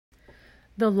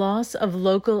The loss of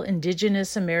local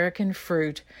indigenous American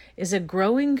fruit is a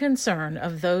growing concern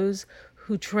of those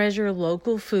who treasure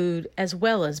local food as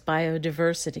well as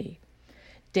biodiversity.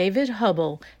 David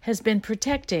Hubble has been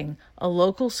protecting a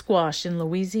local squash in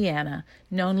Louisiana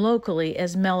known locally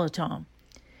as Mirliton.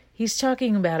 He's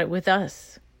talking about it with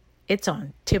us. It's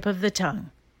on Tip of the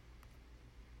Tongue.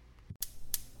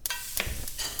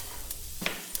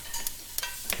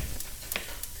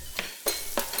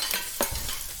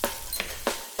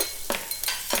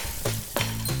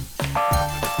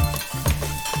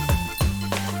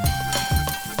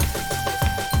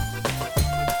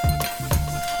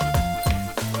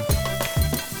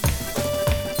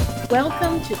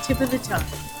 Welcome to Tip of the Tongue,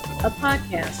 a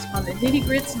podcast on the Nitty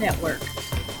Grits Network,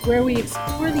 where we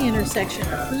explore the intersection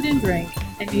of food and drink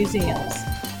and museums.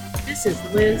 This is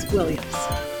Liz Williams.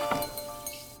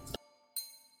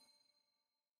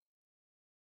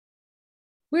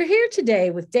 We're here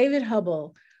today with David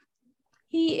Hubble.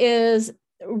 He is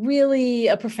really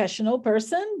a professional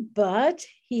person, but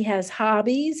he has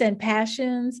hobbies and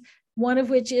passions, one of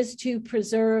which is to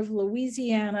preserve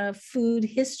Louisiana food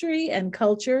history and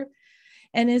culture,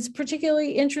 and is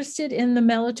particularly interested in the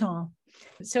Mirliton.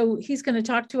 So he's going to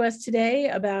talk to us today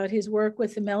about his work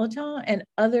with the Mirliton and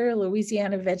other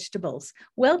Louisiana vegetables.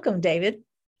 Welcome, David.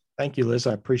 Thank you, Liz.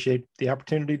 I appreciate the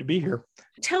opportunity to be here.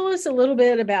 Tell us a little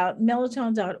bit about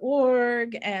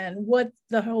mirliton.org and what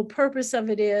the whole purpose of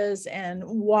it is and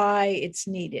why it's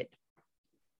needed.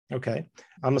 Okay.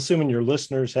 I'm assuming your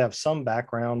listeners have some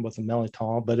background with the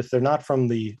Mirliton, but if they're not from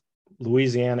the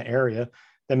Louisiana area,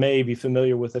 they may be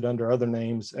familiar with it under other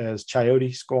names as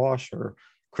Chayote squash or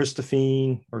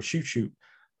Christophene or shoot.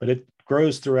 But it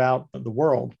grows throughout the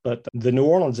world. But the New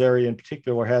Orleans area in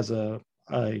particular has a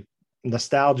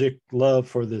nostalgic love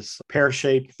for this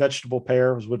pear-shaped vegetable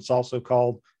pear, is what it's also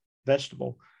called,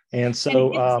 vegetable. And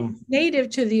so it's native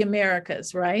to the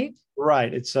Americas, right?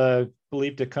 Right. It's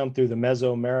believed to come through the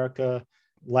Mesoamerica,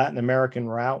 Latin American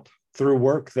route through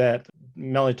work that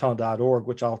Mirliton.org,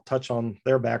 which I'll touch on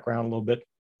their background a little bit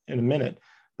in a minute.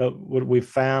 But what we've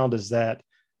found is that,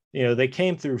 they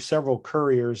came through several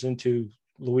couriers into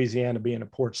Louisiana being a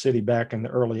port city back in the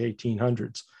early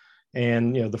 1800s.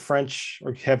 And, the French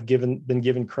have been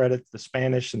given credit, the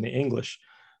Spanish and the English.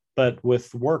 But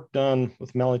with work done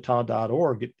with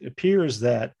Mirliton.org, it appears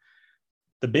that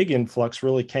the big influx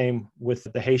really came with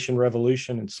the Haitian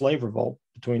Revolution and slave revolt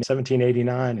between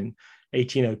 1789 and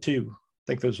 1802. I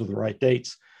think those were the right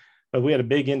dates. But we had a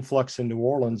big influx in New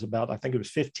Orleans. I think it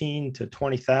was 15 to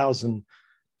 20,000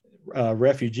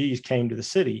 refugees came to the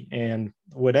city. And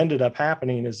what ended up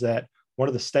happening is that one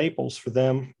of the staples for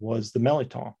them was the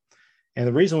Mirliton. And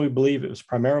the reason we believe it was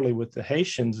primarily with the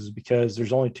Haitians is because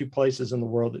there's only two places in the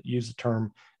world that use the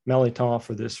term Mirliton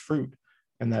for this fruit,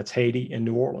 and that's Haiti and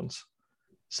New Orleans.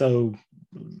 So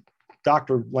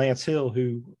Dr. Lance Hill,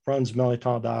 who runs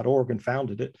Mirliton.org and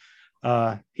founded it,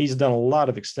 he's done a lot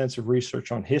of extensive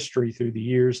research on history through the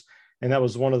years. And that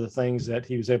was one of the things that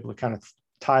he was able to kind of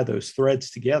tie those threads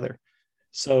together.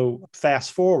 So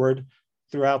fast forward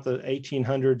throughout the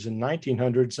 1800s and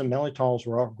 1900s, the Mirlitons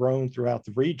were all grown throughout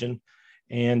the region.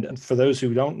 And for those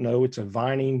who don't know, it's a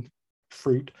vining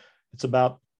fruit.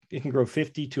 It can grow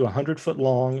 50 to 100 foot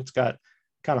long. It's got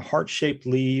kind of heart-shaped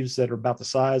leaves that are about the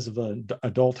size of an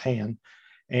adult hand.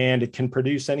 And it can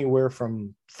produce anywhere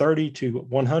from 30 to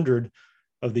 100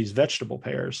 of these vegetable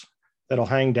pears that'll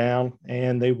hang down,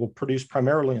 and they will produce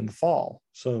primarily in the fall.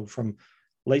 So from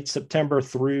late September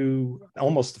through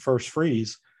almost the first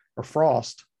freeze or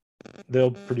frost,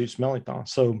 they'll produce Mirliton.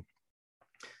 So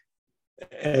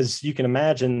as you can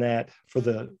imagine, that for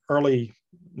the early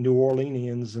New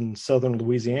Orleanians and Southern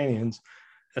Louisianians,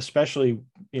 especially,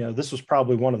 this was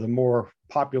probably one of the more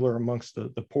popular amongst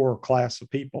the poorer class of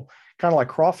people. Kind of like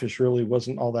crawfish really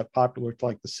wasn't all that popular to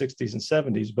like the 60s and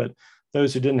 70s, but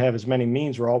those who didn't have as many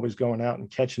means were always going out and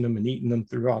catching them and eating them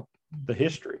throughout the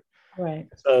history. Right.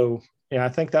 So, I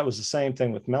think that was the same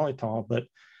thing with Mirliton. But,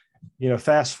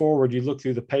 fast forward, you look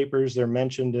through the papers, they're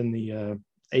mentioned in the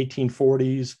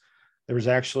 1840s. There was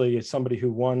actually somebody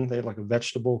who won, they had like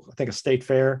a state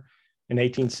fair in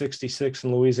 1866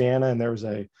 in Louisiana. And there was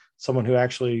someone who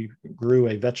actually grew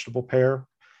a vegetable pear.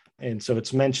 And so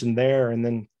it's mentioned there. And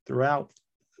then throughout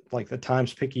like the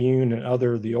Times-Picayune and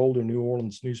the older New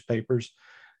Orleans newspapers,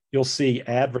 you'll see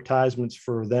advertisements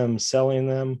for them selling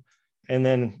them. And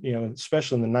then,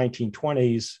 especially in the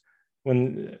 1920s,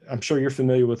 when I'm sure you're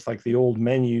familiar with like the old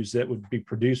menus that would be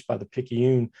produced by the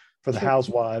Picayune for the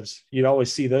housewives, you'd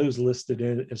always see those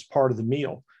listed as part of the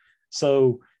meal.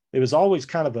 So it was always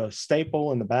kind of a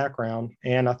staple in the background.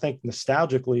 And I think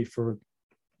nostalgically for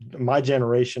my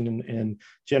generation and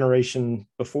generation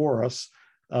before us,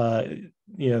 it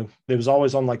was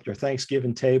always on like your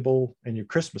Thanksgiving table and your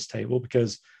Christmas table,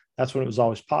 because that's when it was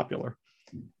always popular.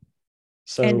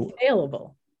 So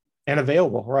and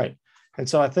available, right. And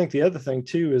so I think the other thing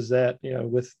too is that,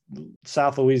 with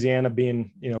South Louisiana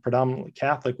being, predominantly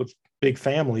Catholic with big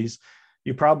families,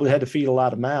 you probably had to feed a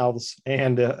lot of mouths,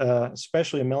 and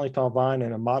especially a Mirliton vine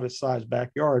in a modest sized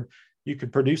backyard, you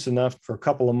could produce enough for a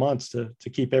couple of months to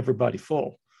keep everybody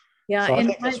full. Yeah. So I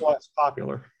think that's why it's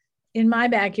popular. In my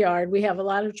backyard, we have a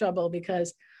lot of trouble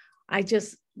because I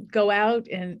just go out,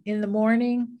 and in the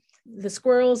morning, the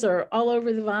squirrels are all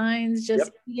over the vines,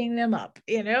 just eating them up.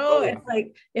 Oh, yeah. It's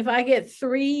like if I get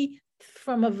 3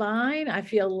 from a vine, I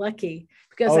feel lucky,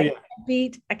 because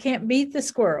I can't beat the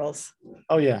squirrels.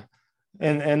 Oh yeah.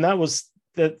 And that was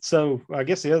that. So I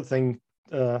guess the other thing,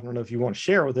 I don't know if you want to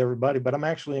share with everybody, but I'm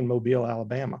actually in Mobile,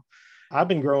 Alabama. I've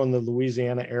been growing the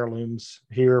Louisiana heirlooms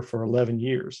here for 11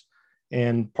 years.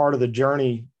 And part of the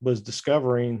journey was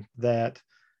discovering that,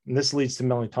 and this leads to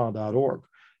Mirliton.org.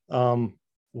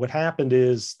 What happened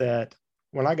is that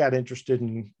when I got interested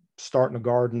in starting a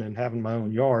garden and having my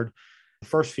own yard, the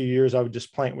first few years I would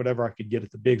just plant whatever I could get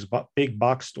at the big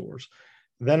box stores.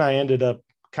 Then I ended up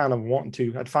kind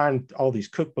of I'd find all these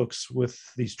cookbooks with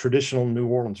these traditional New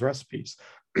Orleans recipes.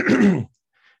 And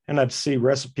I'd see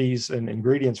recipes and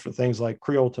ingredients for things like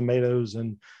Creole tomatoes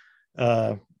and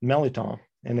Mirliton.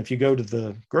 And if you go to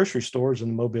the grocery stores in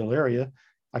the Mobile area,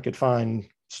 I could find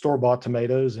store-bought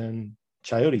tomatoes and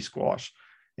Chayote squash.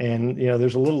 And,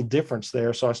 there's a little difference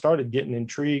there. So I started getting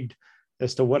intrigued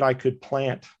as to what I could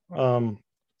plant, the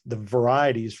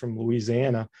varieties from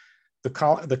Louisiana.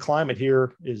 The climate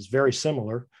here is very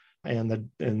similar. And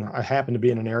I happen to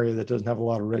be in an area that doesn't have a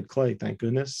lot of red clay, thank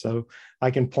goodness. So I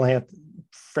can plant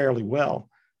fairly well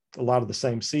a lot of the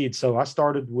same seeds. So I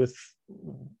started with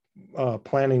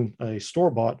planting a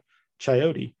store-bought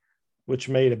Chayote, which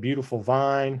made a beautiful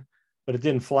vine, but it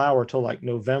didn't flower till like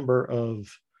November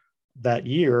of that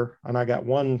year. And I got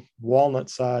one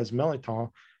walnut-sized Mirliton,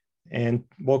 and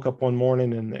woke up one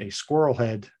morning and a squirrel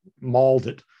had mauled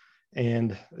it,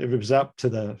 and it was up to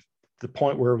the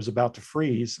point where it was about to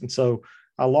freeze. And so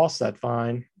I lost that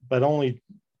vine, but only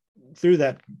through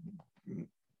that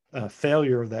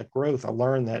failure of that growth, I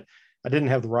learned that I didn't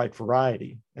have the right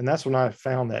variety. And that's when I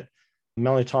found that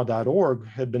Mirliton.org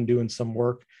had been doing some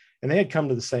work, and they had come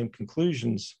to the same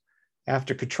conclusions.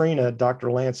 After Katrina,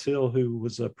 Dr. Lance Hill, who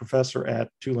was a professor at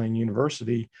Tulane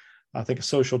University, I think a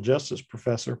social justice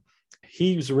professor,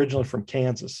 he was originally from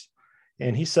Kansas,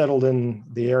 and he settled in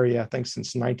the area, I think,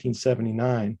 since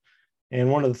 1979.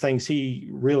 And one of the things he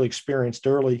really experienced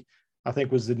early, I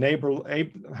think, was how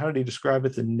did he describe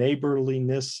it? The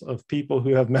neighborliness of people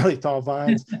who have Mirliton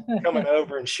vines coming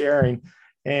over and sharing.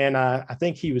 And I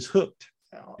think he was hooked.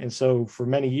 And so for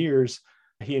many years,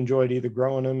 he enjoyed either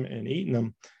growing them and eating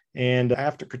them. And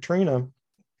after Katrina,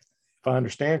 if I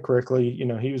understand correctly,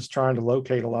 he was trying to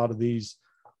locate a lot of these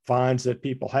vines that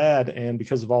people had. And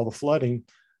because of all the flooding,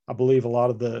 I believe a lot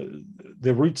of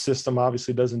the root system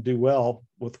obviously doesn't do well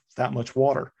with that much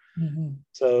water. Mm-hmm.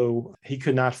 So he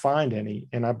could not find any.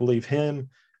 And I believe him,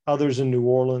 others in New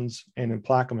Orleans and in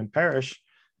Plaquemine Parish,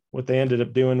 what they ended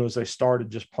up doing was they started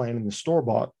just planting the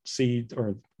store-bought seed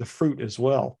or the fruit as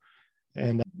well.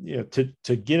 And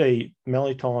to get a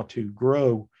Mirliton to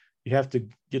grow, you have to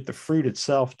get the fruit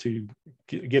itself to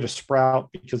get a sprout,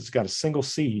 because it's got a single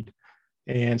seed.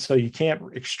 And so you can't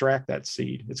extract that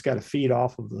seed. It's got to feed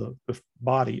off of the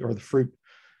body or the fruit.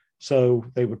 So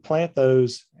they would plant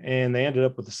those, and they ended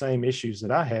up with the same issues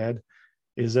that I had,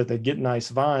 is that they'd get nice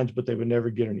vines, but they would never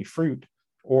get any fruit.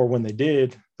 Or when they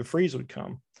did, the freeze would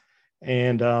come.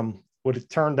 And what it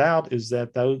turned out is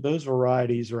that those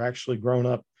varieties are actually grown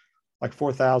up like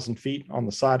 4,000 feet on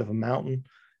the side of a mountain.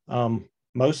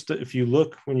 If you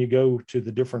look, when you go to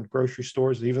the different grocery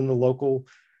stores, even the local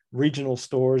regional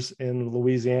stores in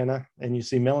Louisiana, and you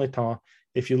see Mirliton,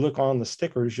 if you look on the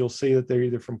stickers, you'll see that they're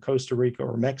either from Costa Rica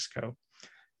or Mexico.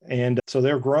 And so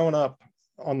they're growing up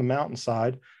on the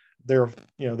mountainside. They're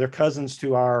cousins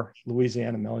to our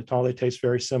Louisiana Mirliton. They taste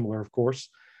very similar, of course,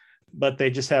 but they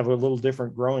just have a little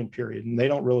different growing period, and they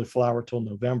don't really flower till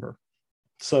November.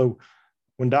 So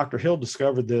when Dr. Hill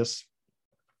discovered this,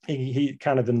 he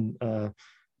kind of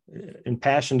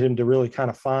impassioned him to really kind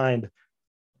of find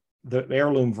the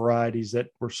heirloom varieties that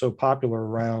were so popular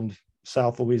around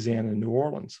South Louisiana and New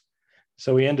Orleans.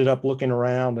 So he ended up looking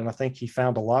around, and I think he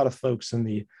found a lot of folks in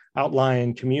the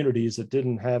outlying communities that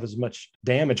didn't have as much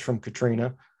damage from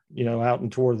Katrina, out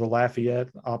and toward the Lafayette,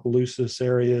 Opelousas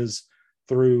areas,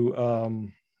 through,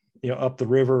 up the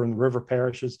river and the river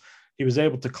parishes. He was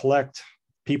able to collect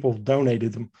people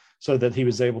donated them so that he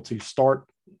was able to start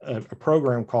a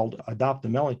program called Adopt a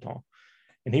Mirliton.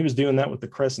 And he was doing that with the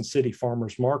Crescent City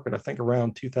Farmers Market, I think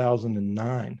around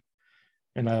 2009.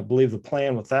 And I believe the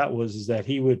plan with that is that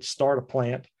he would start a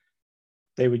plant.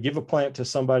 They would give a plant to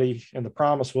somebody, and the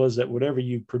promise was that whatever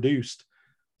you produced,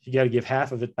 you got to give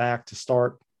half of it back to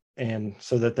start, and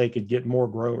so that they could get more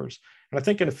growers. And I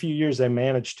think in a few years they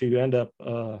managed to end up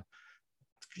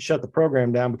shut the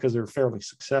program down because they were fairly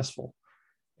successful.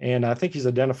 And I think he's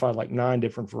identified like 9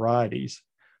 different varieties.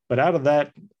 But out of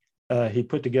that, he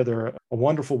put together a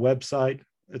wonderful website.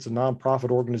 It's a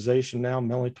nonprofit organization now,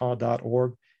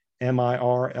 mirliton.org,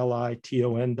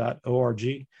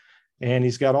 mirliton.org. And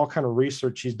he's got all kind of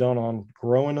research he's done on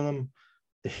growing them,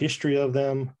 the history of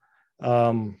them,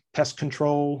 pest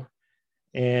control.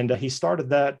 And he started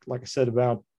that, like I said,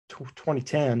 about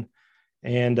 2010.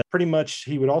 And pretty much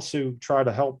he would also try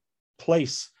to help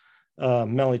place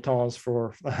Mirlitons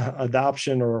for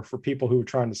adoption or for people who are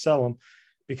trying to sell them,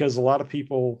 because a lot of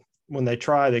people, when they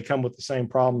try, they come with the same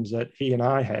problems that he and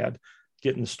I had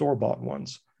getting the store-bought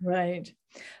ones. Right.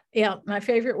 Yeah. My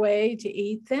favorite way to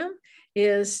eat them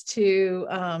is to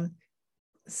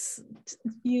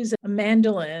use a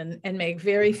mandolin and make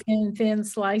very thin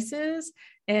slices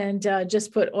and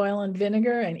just put oil and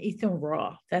vinegar and eat them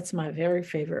raw. That's my very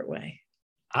favorite way.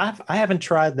 I haven't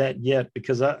tried that yet,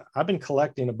 because I've been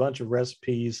collecting a bunch of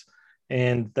recipes,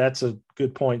 and that's a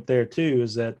good point there too,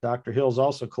 is that Dr. Hill's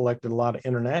also collected a lot of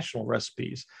international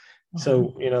recipes.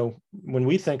 So, when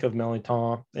we think of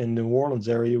Mirliton in New Orleans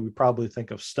area, we probably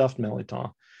think of stuffed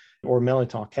Mirliton or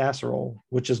Mirliton casserole,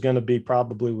 which is going to be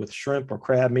probably with shrimp or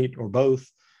crab meat or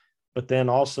both. But then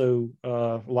also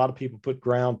a lot of people put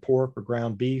ground pork or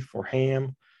ground beef or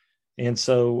ham. And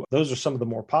so those are some of the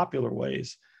more popular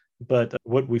ways. But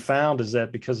what we found is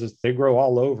that because they grow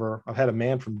all over, I've had a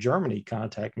man from Germany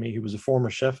contact me who was a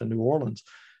former chef in New Orleans.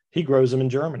 He grows them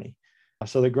in Germany.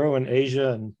 So they grow in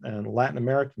Asia and Latin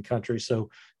American countries.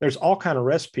 So there's all kind of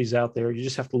recipes out there. You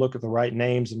just have to look at the right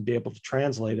names and be able to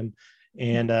translate them.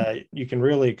 And you can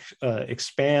really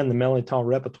expand the Mirliton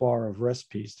repertoire of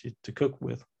recipes to cook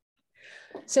with.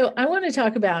 So I want to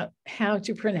talk about how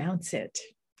to pronounce it.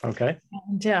 Okay.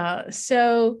 And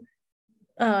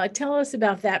tell us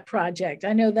about that project.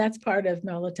 I know that's part of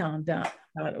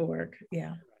mirliton.org.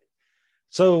 Yeah.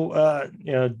 So,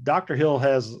 Dr. Hill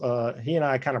he and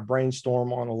I kind of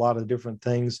brainstorm on a lot of different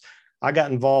things. I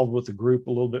got involved with the group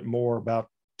a little bit more about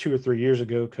 2 or 3 years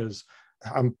ago, because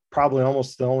I'm probably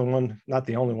almost the only one, not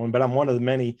the only one, but I'm one of the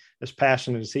many as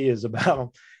passionate as he is about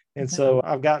them. And so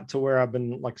I've gotten to where I've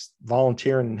been like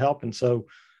volunteering and helping. So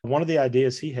one of the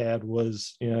ideas he had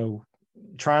was,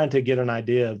 trying to get an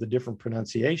idea of the different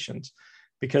pronunciations,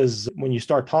 because when you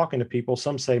start talking to people,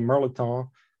 some say Mirliton,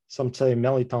 some say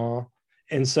Mirliton.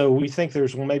 And so we think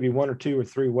there's maybe 1 or 2 or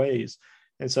 3 ways.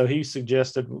 And so he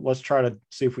suggested, let's try to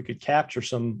see if we could capture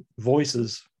some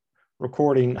voices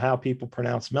recording how people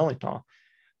pronounce Mirliton.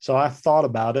 So I thought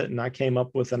about it, and I came up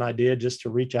with an idea just to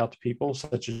reach out to people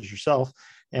such as yourself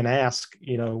and ask,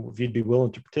 if you'd be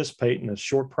willing to participate in a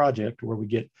short project where we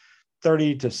get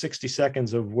 30 to 60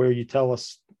 seconds of where you tell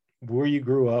us where you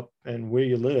grew up and where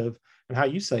you live and how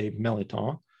you say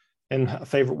Mirliton and a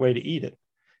favorite way to eat it.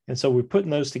 And so we're putting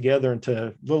those together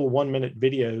into little 1-minute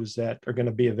videos that are going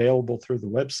to be available through the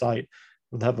website.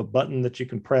 We'll have a button that you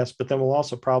can press, but then we'll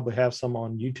also probably have some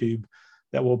on YouTube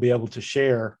that we'll be able to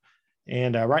share.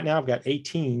 And right now I've got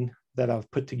 18 that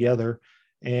I've put together,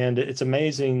 and it's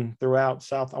amazing throughout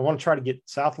South. I want to try to get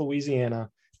South Louisianians,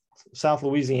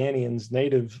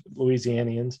 native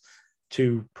Louisianians,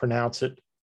 to pronounce it.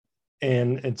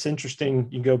 And it's interesting.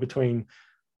 You go between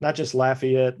not just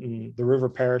Lafayette and the river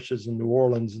parishes in New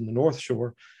Orleans and the North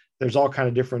Shore. There's all kind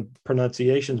of different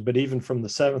pronunciations, but even from the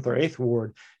 7th or 8th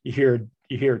ward, you hear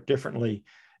it differently.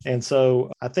 And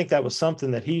so I think that was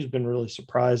something that he's been really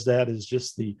surprised at, is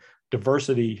just the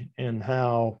diversity in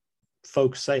how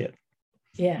folks say it.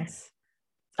 Yes.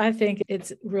 I think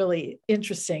it's really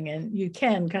interesting, and you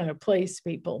can kind of place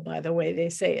people by the way they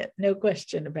say it. No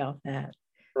question about that.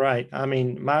 Right. I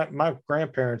mean, my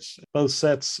grandparents, both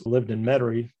sets lived in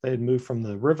Metairie. They had moved from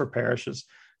the river parishes.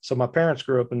 So my parents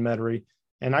grew up in Metairie,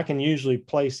 and I can usually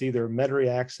place either a Metairie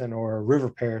accent or a river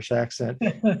parish accent.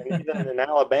 And even in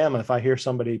Alabama, if I hear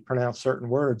somebody pronounce certain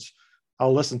words,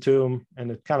 I'll listen to them,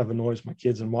 and it kind of annoys my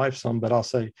kids and wife some, but I'll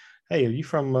say, hey, are you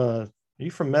from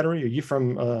Metairie? Are you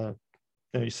from,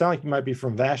 you sound like you might be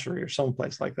from Vacherie or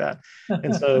someplace like that.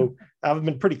 And so I've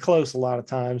been pretty close a lot of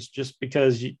times, just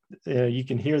because you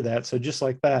can hear that. So just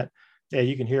like that, yeah,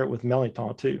 you can hear it with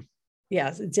Mirliton too.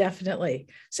 Yes, definitely.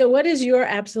 So what is your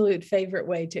absolute favorite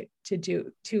way to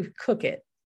cook it?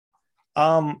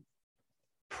 Um,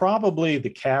 Probably the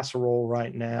casserole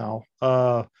right now.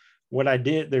 What I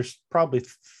did, there's probably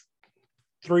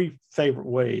three favorite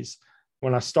ways.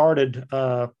 When I started,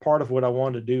 part of what I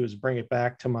wanted to do is bring it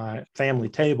back to my family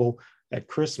table at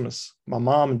Christmas. My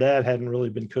mom and dad hadn't really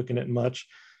been cooking it much.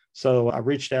 So I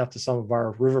reached out to some of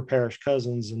our River Parish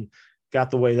cousins and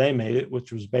got the way they made it,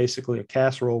 which was basically a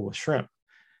casserole with shrimp.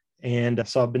 And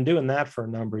so I've been doing that for a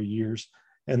number of years.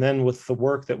 And then with the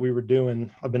work that we were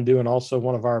doing, I've been doing also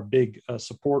one of our big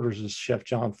supporters is Chef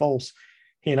John Folse.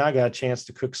 He and I got a chance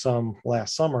to cook some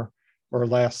last summer or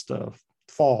last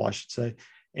fall, I should say.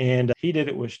 And he did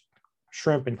it with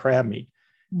shrimp and crab meat.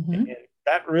 Mm-hmm. And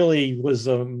that really was,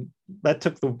 that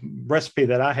took the recipe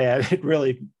that I had, it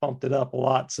really bumped it up a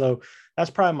lot. So that's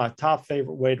probably my top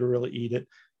favorite way to really eat it.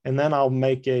 And then I'll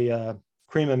make a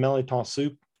cream and Mirliton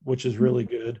soup, which is really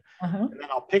good. Uh-huh. And then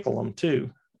I'll pickle them too.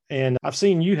 And I've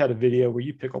seen you had a video where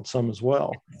you pickled some as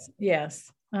well.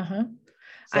 Yes. Uh-huh.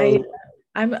 So,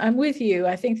 I'm with you.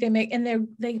 I think they make, and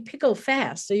they pickle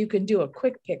fast, so you can do a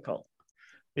quick pickle.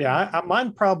 Yeah,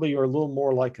 mine probably are a little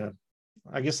more like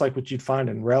I guess like what you'd find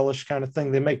in relish kind of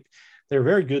thing. They're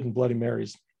very good in Bloody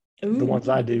Marys, Ooh. The ones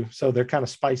I do. So they're kind of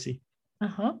spicy.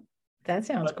 Uh-huh. That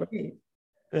sounds great.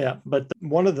 Yeah, but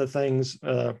one of the things,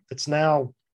 it's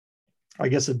now, I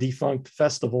guess, a defunct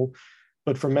festival,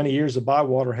 but for many years, the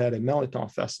Bywater had a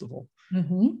Mirliton festival.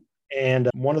 Mm-hmm. And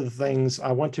one of the things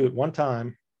I went to at one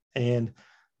time, and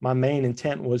my main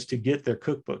intent was to get their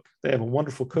cookbook. They have a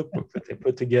wonderful cookbook that they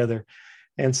put together.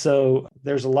 And so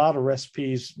there's a lot of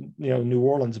recipes, New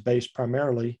Orleans based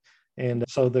primarily. And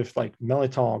so there's like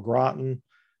Mirliton gratin,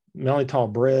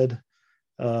 Mirliton bread.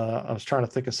 I was trying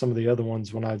to think of some of the other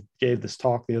ones when I gave this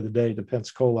talk the other day to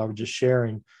Pensacola. I was just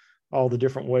sharing all the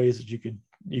different ways that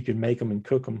you could make them and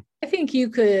cook them. I think you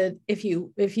could, if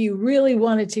you really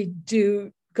wanted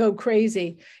to go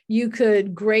crazy, you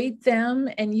could grate them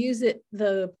and use it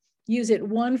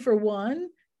 1-for-1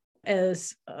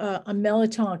 as a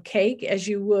Mirliton cake as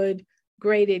you would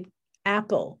grated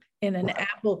apple in an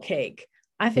apple cake.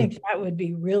 I think that would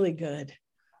be really good.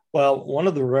 Well, one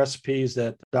of the recipes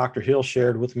that Dr. Hill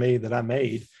shared with me that I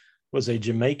made was a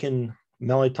Jamaican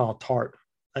Mirliton tart.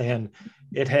 And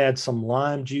it had some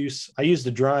lime juice. I used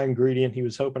a dry ingredient. He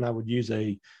was hoping I would use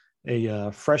a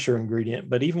fresher ingredient,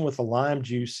 but even with the lime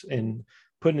juice and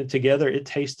putting it together, it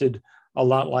tasted a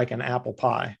lot like an apple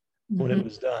pie when it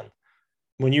was done.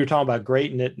 When you were talking about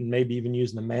grating it and maybe even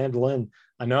using a mandolin,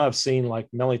 I know I've seen like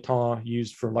Mirliton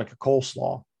used for like a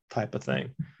coleslaw type of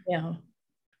thing. Yeah.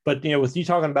 But with you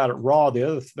talking about it raw,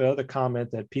 the other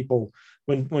comment that people,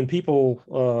 when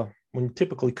people when you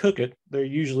typically cook it, they're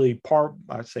usually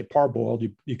parboiled.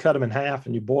 You cut them in half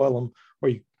and you boil them, or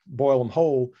you boil them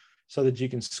whole so that you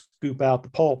can scoop out the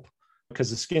pulp, because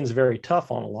the skin's very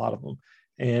tough on a lot of them.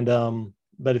 And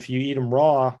but if you eat them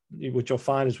raw, what you'll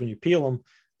find is when you peel them,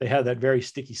 they have that very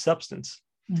sticky substance.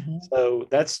 Mm-hmm. So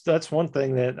that's one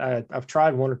thing that I've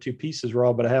tried 1 or 2 pieces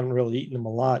raw, but I haven't really eaten them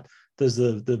a lot. Does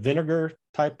the vinegar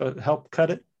type of help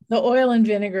cut it? The oil and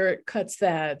vinegar cuts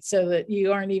that so that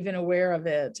you aren't even aware of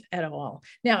it at all.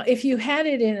 Now, if you had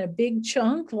it in a big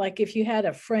chunk, like if you had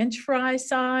a French fry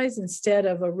size instead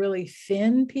of a really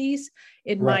thin piece,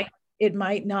 it might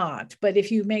not. But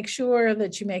if you make sure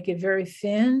that you make it very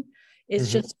thin, it's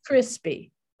just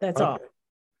crispy. That's all.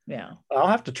 Yeah. I'll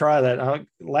have to try that.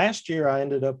 Last year, I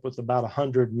ended up with about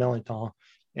 100 Mirliton.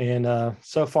 And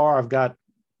so far, I've got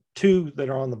 2 that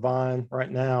are on the vine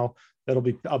right now.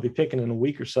 I'll be picking in a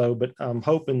week or so, but I'm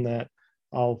hoping that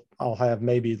I'll have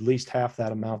maybe at least half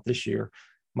that amount this year.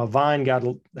 My vine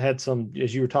had some,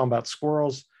 as you were talking about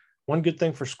squirrels. One good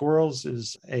thing for squirrels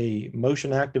is a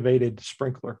motion activated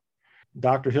sprinkler.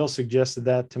 Dr. Hill suggested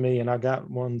that to me, and I got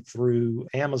one through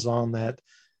Amazon that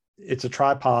it's a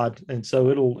tripod, and so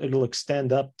it'll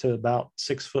extend up to about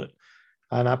 6 foot.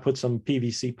 And I put some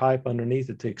PVC pipe underneath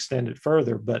it to extend it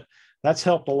further, but that's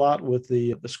helped a lot with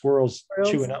the squirrels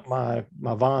chewing up my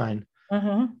vine.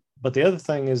 Uh-huh. But the other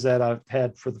thing is that I've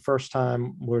had for the first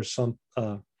time were some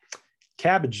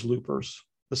cabbage loopers,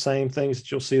 the same things that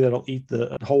you'll see that'll eat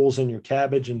the holes in your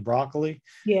cabbage and broccoli.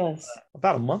 Yes.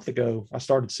 About a month ago, I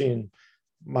started seeing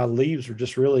my leaves were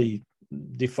just really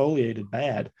defoliated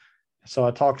bad. So I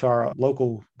talked to our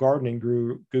local gardening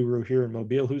guru here in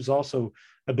Mobile, who's also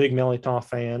a big Mirliton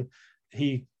fan.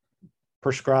 He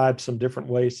prescribed some different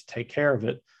ways to take care of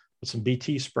it with some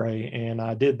BT spray. And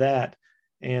I did that.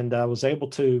 And I was able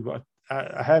to,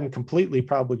 I hadn't completely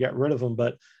probably got rid of them,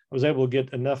 but I was able to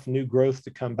get enough new growth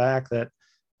to come back that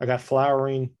I got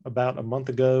flowering about a month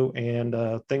ago,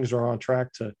 and things are on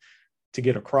track to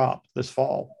get a crop this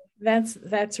fall.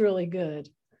 That's really good.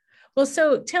 Well,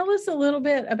 so tell us a little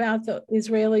bit about the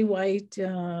Israeli white.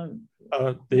 The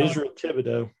Israel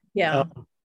Thibodeau. Yeah.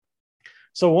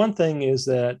 So one thing is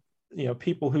that,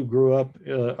 people who grew up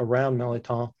around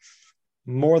Mirliton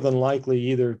more than likely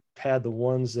either had the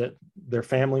ones that their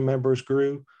family members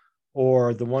grew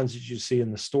or the ones that you see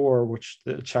in the store, which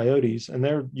the Chayotes, and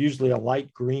they're usually a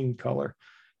light green color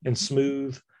and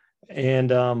smooth. And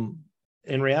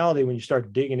in reality, when you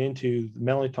start digging into the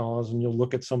Mirlitons, and you'll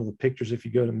look at some of the pictures if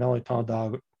you go to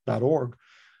mirliton.org,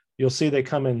 you'll see they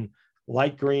come in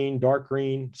light green, dark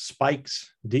green,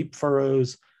 spikes, deep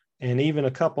furrows, and even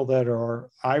a couple that are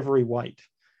ivory white.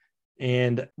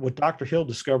 And what Dr. Hill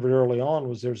discovered early on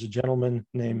was there's a gentleman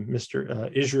named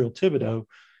Mr. Israel Thibodeau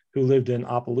who lived in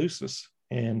Opelousas.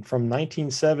 And from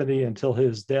 1970 until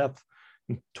his death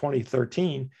in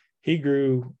 2013, he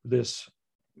grew this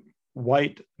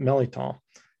white Mirliton.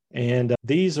 And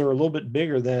these are a little bit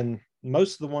bigger than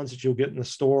most of the ones that you'll get in the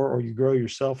store or you grow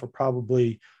yourself, are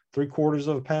probably 3/4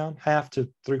 of a pound, half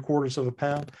to 3/4 of a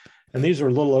pound. And these are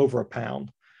a little over a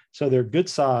pound. So they're good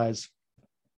size.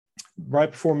 Right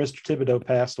before Mr. Thibodeau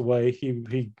passed away,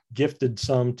 he gifted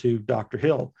some to Dr.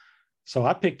 Hill. So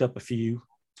I picked up a few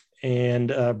and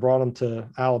brought them to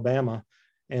Alabama.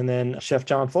 And then Chef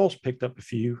John Folse picked up a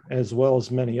few, as well as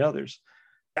many others.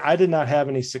 I did not have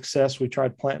any success. We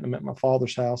tried planting them at my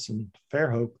father's house in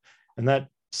Fairhope. And that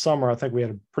summer, I think we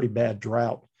had a pretty bad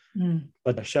drought.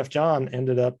 But Chef John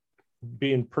ended up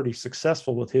being pretty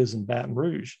successful with his in Baton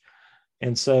Rouge.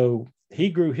 And so he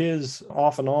grew his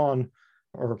off and on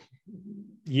or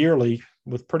yearly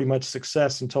with pretty much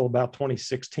success until about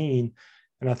 2016.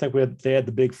 And I think they had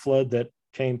the big flood that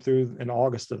came through in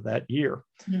August of that year.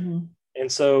 And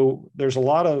so there's a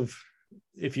lot of,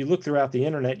 if you look throughout the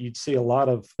internet, you'd see a lot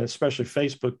of, especially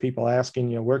Facebook, people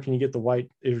asking, where can you get the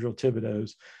white Israel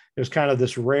Thibodeaus? It was kind of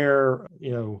this rare,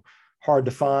 hard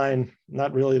to find,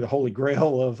 not really the holy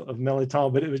grail of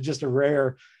Mirliton, but it was just a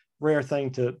rare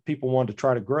thing to people wanted to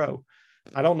try to grow.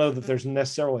 I don't know that there's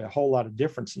necessarily a whole lot of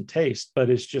difference in taste,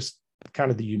 but it's just kind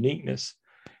of the uniqueness.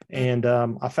 And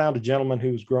I found a gentleman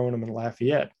who was growing them in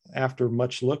Lafayette after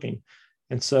much looking.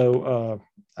 And so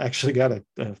I actually got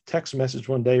a text message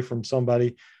one day from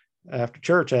somebody after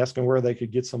church asking where they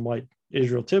could get some white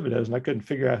Israel Thibodeaus. And I couldn't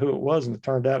figure out who it was. And it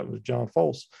turned out it was John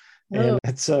Folse.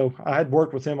 And so I had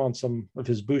worked with him on some of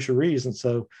his boucheries. And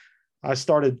so I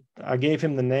gave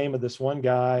him the name of this one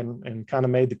guy and kind of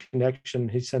made the connection.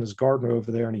 He sent his gardener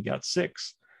over there and he got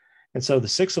 6. And so the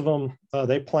 6 of them,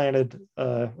 they planted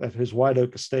at his White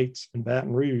Oak Estates in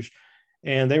Baton Rouge,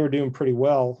 and they were doing pretty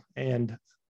well. And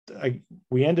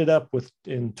we ended up with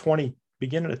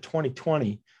beginning of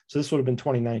 2020. So this would have been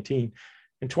 2019.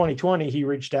 In 2020, he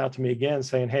reached out to me again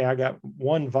saying, hey, I got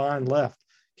one vine left.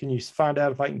 Can you find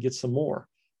out if I can get some more?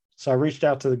 So I reached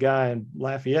out to the guy in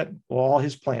Lafayette. Well, all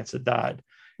his plants had died.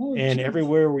 And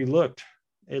everywhere we looked,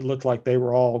 it looked like they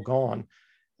were all gone.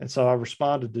 And so I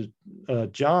responded to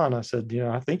John. I said,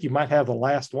 I think you might have the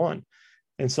last one.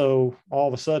 And so all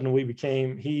of a sudden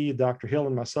he, Dr. Hill,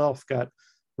 and myself got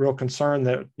real concerned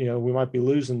that, we might be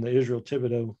losing the Israel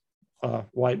Thibodeau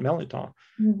white Mirliton.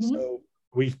 So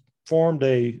we formed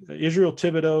a Israel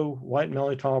Thibodeau white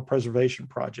Mirliton preservation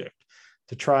project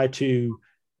to try to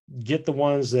get the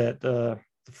ones that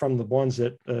from the ones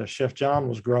that Chef John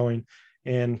was growing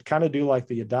and kind of do like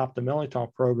the Adopt a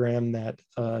Mirliton program that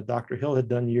Dr. Hill had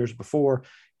done years before,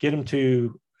 get them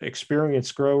to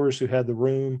experienced growers who had the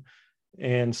room.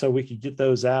 And so we could get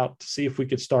those out to see if we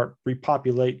could start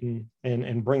repopulating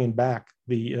and bringing back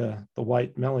the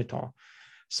white Mirliton.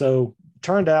 So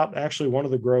turned out actually one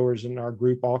of the growers in our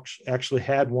group actually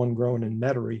had one growing in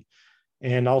Metairie,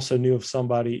 and also knew of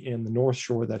somebody in the North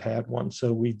Shore that had one.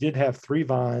 So we did have 3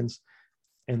 vines.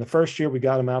 And the first year we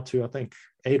got them out to, I think,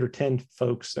 8 or 10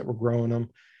 folks that were growing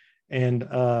them. And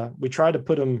we tried to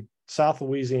put them South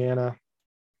Louisiana,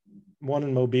 one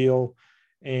in Mobile,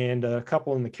 and a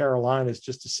couple in the Carolinas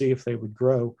just to see if they would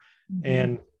grow.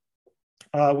 And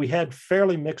we had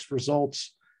fairly mixed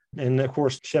results. And of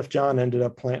course, Chef John ended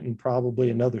up planting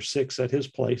probably another 6 at his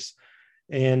place.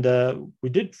 And we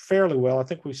did fairly well. I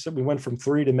think we said we went from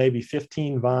 3 to maybe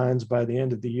 15 vines by the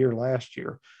end of the year last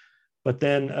year. But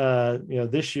then,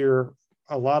 this year,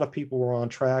 a lot of people were on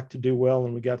track to do well,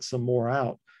 and we got some more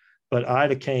out. But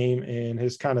Ida came and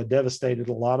has kind of devastated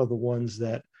a lot of the ones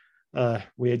that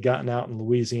we had gotten out in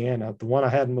Louisiana. The one I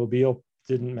had in Mobile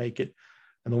didn't make it,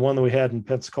 and the one that we had in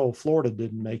Pensacola, Florida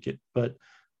didn't make it. But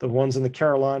the ones in the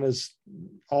Carolinas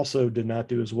also did not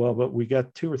do as well. But we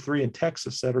got 2 or 3 in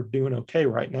Texas that are doing okay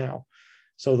right now.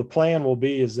 So the plan will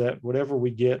be is that whatever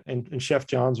we get, and Chef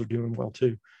John's are doing well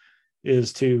too,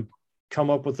 is to come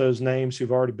up with those names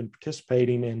who've already been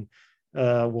participating, and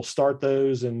we'll start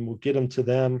those and we'll get them to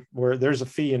them, where there's a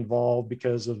fee involved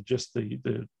because of just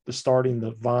the starting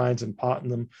the vines and potting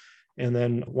them. And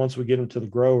then once we get them to the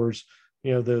growers,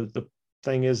 the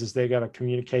thing is they got to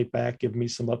communicate back, give me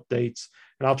some updates,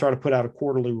 and I'll try to put out a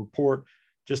quarterly report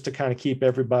just to kind of keep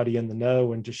everybody in the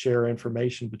know and just share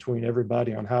information between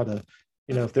everybody on how to,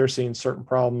 if they're seeing certain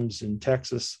problems in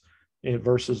Texas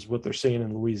versus what they're seeing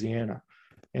in Louisiana.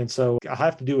 And so I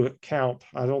have to do a count.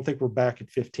 I don't think we're back at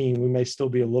 15. We may still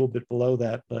be a little bit below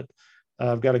that, but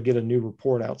I've got to get a new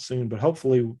report out soon. But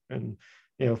hopefully, and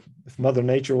if Mother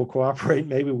Nature will cooperate,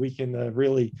 maybe we can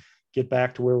really get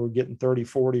back to where we're getting 30,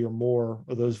 40 or more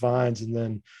of those vines, and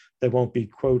then they won't be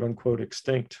quote unquote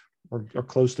extinct or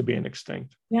close to being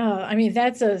extinct. Yeah, I mean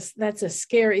that's a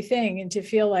scary thing, and to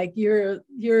feel like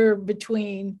you're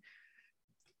between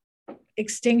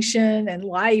extinction and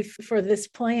life for this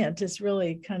plant is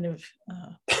really kind of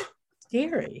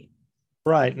scary.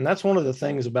 Right. And that's one of the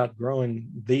things about growing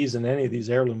these and any of these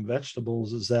heirloom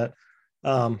vegetables is that,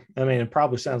 it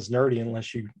probably sounds nerdy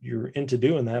unless you're into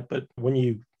doing that. But when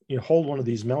you hold one of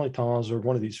these melitons or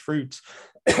one of these fruits,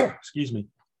 excuse me,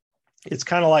 it's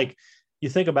kind of like you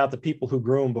think about the people who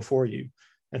grew them before you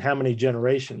and how many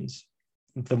generations.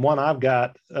 The one I've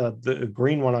got, the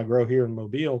green one I grow here in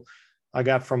Mobile, I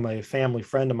got from a family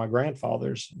friend of my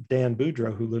grandfather's, Dan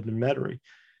Boudreau, who lived in Metairie.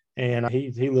 And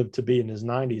he lived to be in his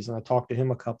 90s. And I talked to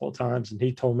him a couple of times, and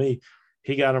he told me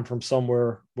he got them from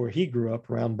somewhere where he grew up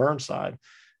around Burnside.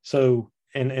 So,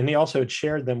 and he also had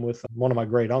shared them with one of my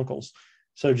great uncles.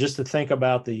 So just to think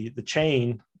about the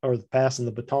chain, or passing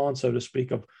the baton, so to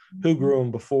speak, of who grew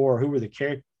them before, who were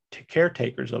the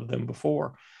caretakers of them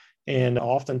before. And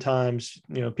oftentimes,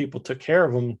 people took care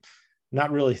of them,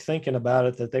 not really thinking about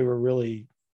it, that they were really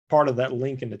part of that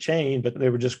link in the chain, but they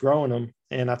were just growing them.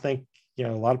 And I think, a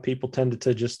lot of people tended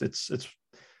to just,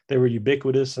 they were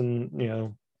ubiquitous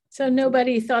and, So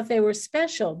nobody thought they were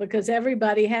special because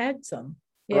everybody had some.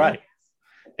 Yeah. Right.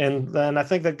 And then I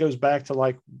think that goes back to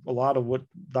like a lot of what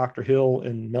Dr. Hill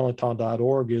and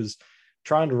Mirliton.org is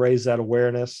trying to raise that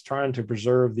awareness, trying to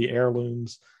preserve the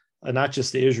heirlooms, not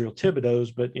just the Israel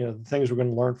Thibodeaux, but, the things we're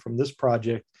going to learn from this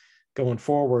project going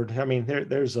forward. I mean,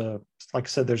 there's like I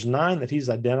said, there's 9 that he's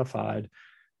identified,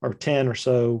 or 10 or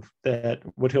so, that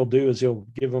what he'll do is he'll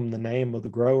give them the name of the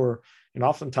grower. And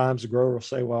oftentimes the grower will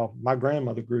say, well, my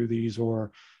grandmother grew these,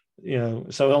 or, so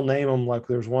he'll name them. Like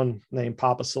there's one named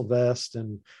Papa Sylvestre,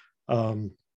 and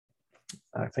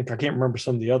I can't remember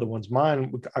some of the other ones.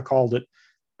 Mine, I called it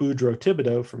Boudreau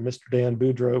Thibodeau from Mr. Dan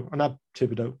Boudreau, not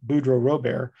Thibodeau, Boudreau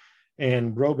Robert.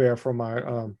 And Robert from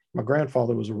my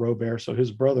grandfather was a Robert, so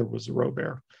his brother was a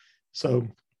Robert. So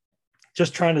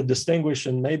just trying to distinguish,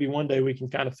 and maybe one day we can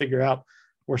kind of figure out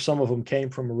where some of them came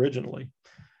from originally.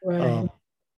 Right.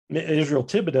 Israel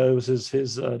Thibodeaux,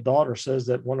 his daughter says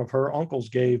that one of her uncles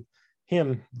gave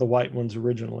him the white ones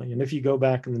originally. And if you go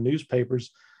back in the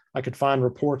newspapers, I could find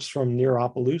reports from near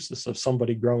Opelousas of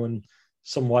somebody growing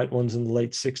some white ones in the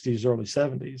late 60s, early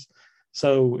 70s.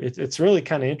 So it's really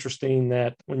kind of interesting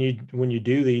that when you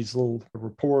do these little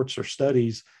reports or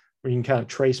studies, where you can kind of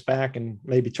trace back and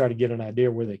maybe try to get an idea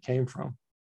where they came from.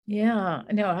 Yeah,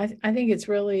 no, I think it's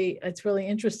really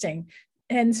interesting.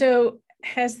 And so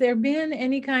has there been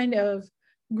any kind of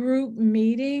group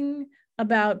meeting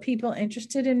about people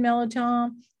interested in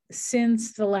Mirliton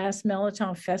since the last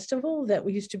Mirliton festival that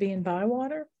we used to be in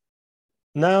Bywater?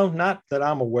 No, not that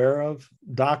I'm aware of.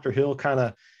 Dr. Hill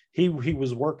he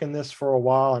was working this for a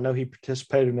while. I know he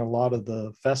participated in a lot of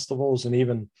the festivals,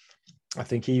 and I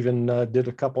think he even did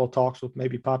a couple of talks with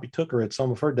maybe Poppy Tooker at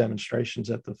some of her demonstrations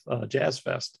at the Jazz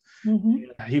Fest.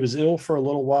 Mm-hmm. He was ill for a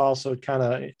little while, so it kind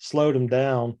of slowed him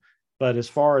down. But as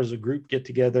far as a group get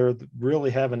together,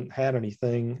 really haven't had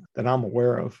anything that I'm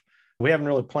aware of. We haven't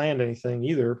really planned anything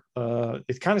either.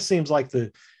 It kind of seems like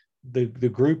the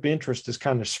group interest is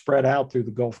kind of spread out through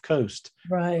the Gulf Coast.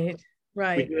 Right.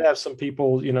 We do have some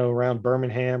people, around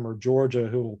Birmingham or Georgia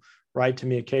who will write to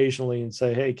me occasionally and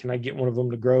say, hey, can I get one of them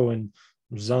to grow in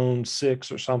zone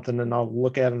 6 or something? And I'll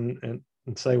look at them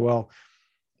and say, well,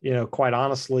 quite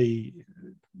honestly,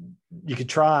 you could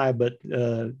try, but,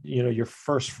 your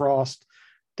first frost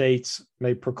dates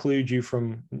may preclude you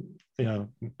from,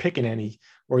 picking any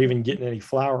or even getting any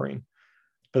flowering.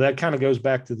 But that kind of goes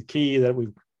back to the key that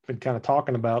we've been kind of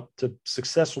talking about. To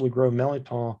successfully grow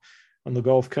Mirliton on the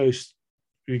Gulf Coast,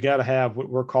 you got to have what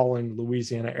we're calling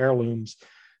Louisiana heirlooms.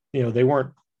 They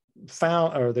weren't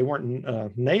found, or they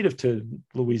weren't native to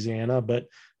Louisiana, but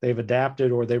they've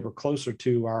adapted, or they were closer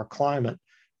to our climate,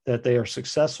 that they are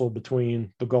successful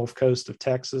between the Gulf Coast of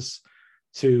Texas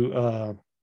to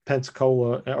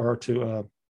Pensacola or to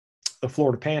the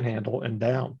Florida Panhandle and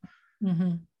down.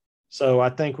 Mm-hmm. So I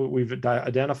think what we've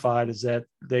identified is that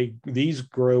these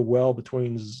grow well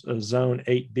between zone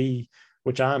 8B,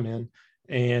 which I'm in,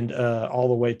 and all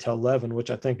the way to 11,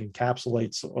 which I think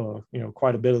encapsulates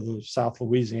quite a bit of the South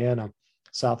Louisiana,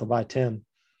 south of I-10.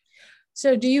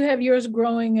 So do you have yours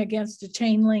growing against a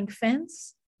chain link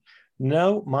fence?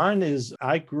 No, mine is,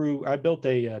 I built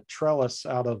a trellis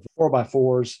out of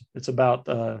 4x4s. It's about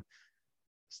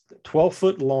 12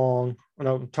 foot long,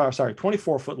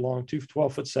 24 foot long, two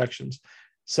 12-foot sections,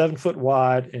 7 foot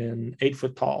wide and 8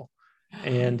 foot tall.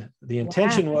 And the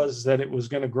intention was that it was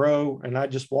going to grow and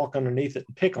I'd just walk underneath it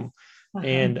and pick them. Uh-huh.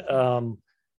 And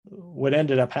what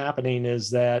ended up happening is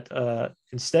that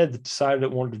instead it decided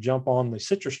it wanted to jump on the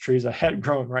citrus trees I had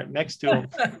growing right next to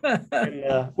them,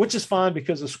 and, which is fine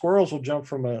because the squirrels will jump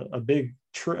from a big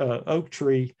oak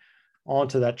tree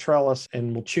onto that trellis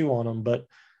and will chew on them. But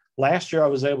last year I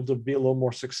was able to be a little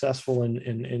more successful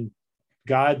in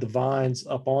guide the vines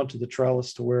up onto the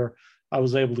trellis to where I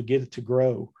was able to get it to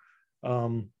grow.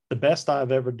 The best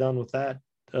I've ever done with that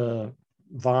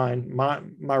vine, my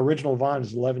original vine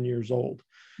is 11 years old.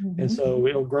 Mm-hmm. And so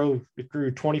it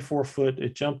grew 24 foot.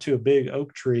 It jumped to a big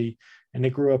oak tree and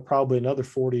it grew up probably another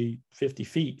 40, 50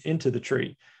 feet into the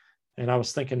tree. And I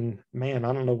was thinking, man,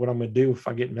 I don't know what I'm going to do if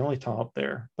I get Mirliton up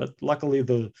there. But luckily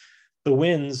the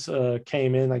winds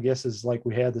came in, I guess, is like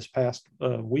we had this past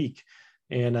week,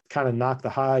 and kind of knocked the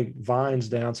high vines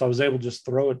down. So I was able to just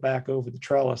throw it back over the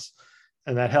trellis,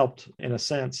 and that helped in a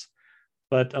sense.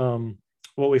 But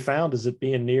what we found is it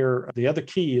being near, the other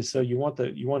key is, so you want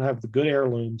to have the good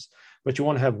heirlooms, but you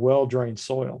want to have well-drained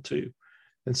soil too.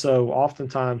 And so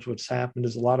oftentimes what's happened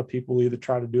is a lot of people either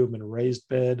try to do them in a raised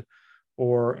bed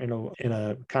or in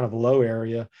a kind of a low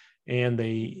area, and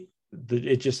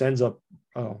it just ends up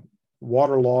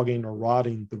waterlogging or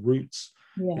rotting the roots.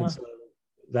 Yeah. And so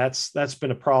that's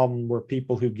been a problem where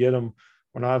people who get them,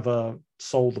 when I've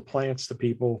sold the plants to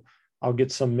people, I'll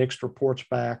get some mixed reports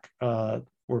back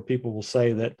where people will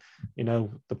say that,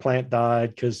 the plant died,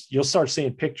 because you'll start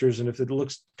seeing pictures, and if it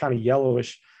looks kind of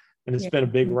yellowish and it's been a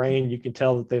big rain, you can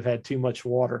tell that they've had too much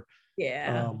water.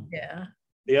 Yeah.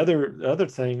 The other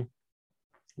thing,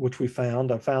 which I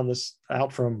found this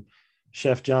out from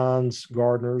Chef John's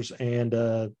gardeners and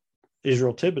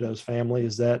Israel Thibodeau's family,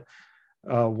 is that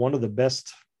one of the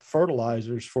best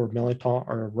fertilizers for Mirliton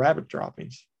are rabbit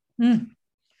droppings.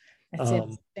 That's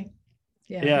interesting.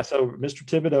 Yeah. So Mr.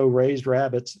 Thibodeau raised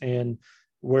rabbits, and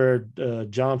where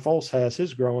John Foles has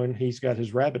his growing, he's got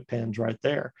his rabbit pens right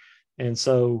there. And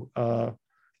so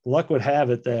luck would have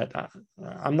it that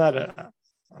I'm not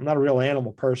a real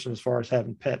animal person as far as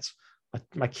having pets.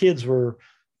 My kids were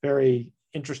very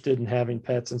interested in having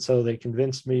pets, and so they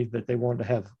convinced me that they wanted to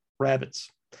have rabbits.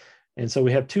 And so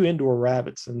we have 2 indoor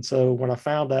rabbits. And so when I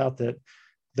found out that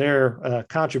their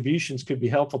contributions could be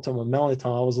helpful to my Mirliton,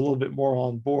 I was a little bit more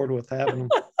on board with having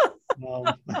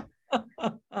them.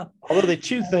 Although they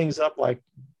chew things up like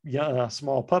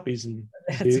small puppies and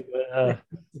do.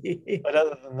 But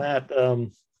other than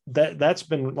that, that's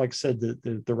been, like I said,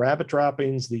 the rabbit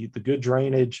droppings, the good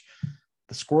drainage,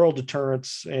 the squirrel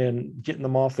deterrents, and getting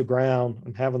them off the ground,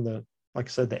 and having like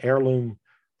I said, the heirloom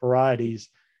varieties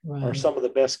are some of the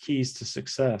best keys to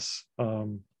success.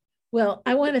 Well,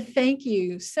 I want to thank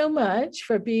you so much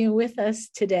for being with us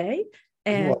today.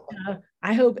 And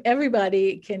I hope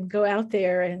everybody can go out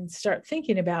there and start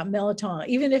thinking about Mirliton,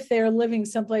 even if they're living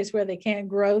someplace where they can't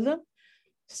grow them.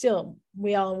 Still,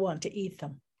 we all want to eat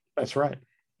them. That's right.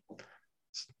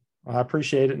 I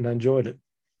appreciate it and I enjoyed it.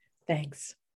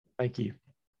 Thanks. Thank you.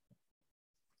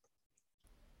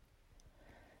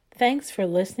 Thanks for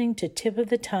listening to Tip of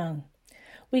the Tongue.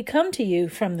 We come to you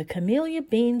from the Camellia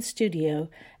Bean Studio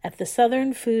at the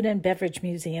Southern Food and Beverage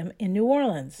Museum in New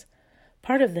Orleans,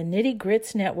 part of the Nitty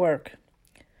Grits Network.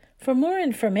 For more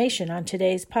information on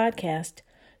today's podcast,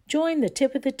 join the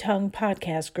Tip of the Tongue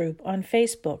podcast group on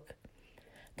Facebook.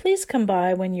 Please come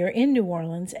by when you're in New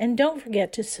Orleans, and don't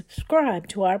forget to subscribe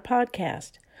to our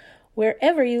podcast,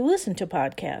 wherever you listen to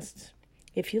podcasts.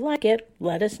 If you like it,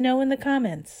 let us know in the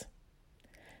comments.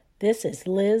 This is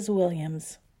Liz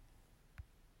Williams.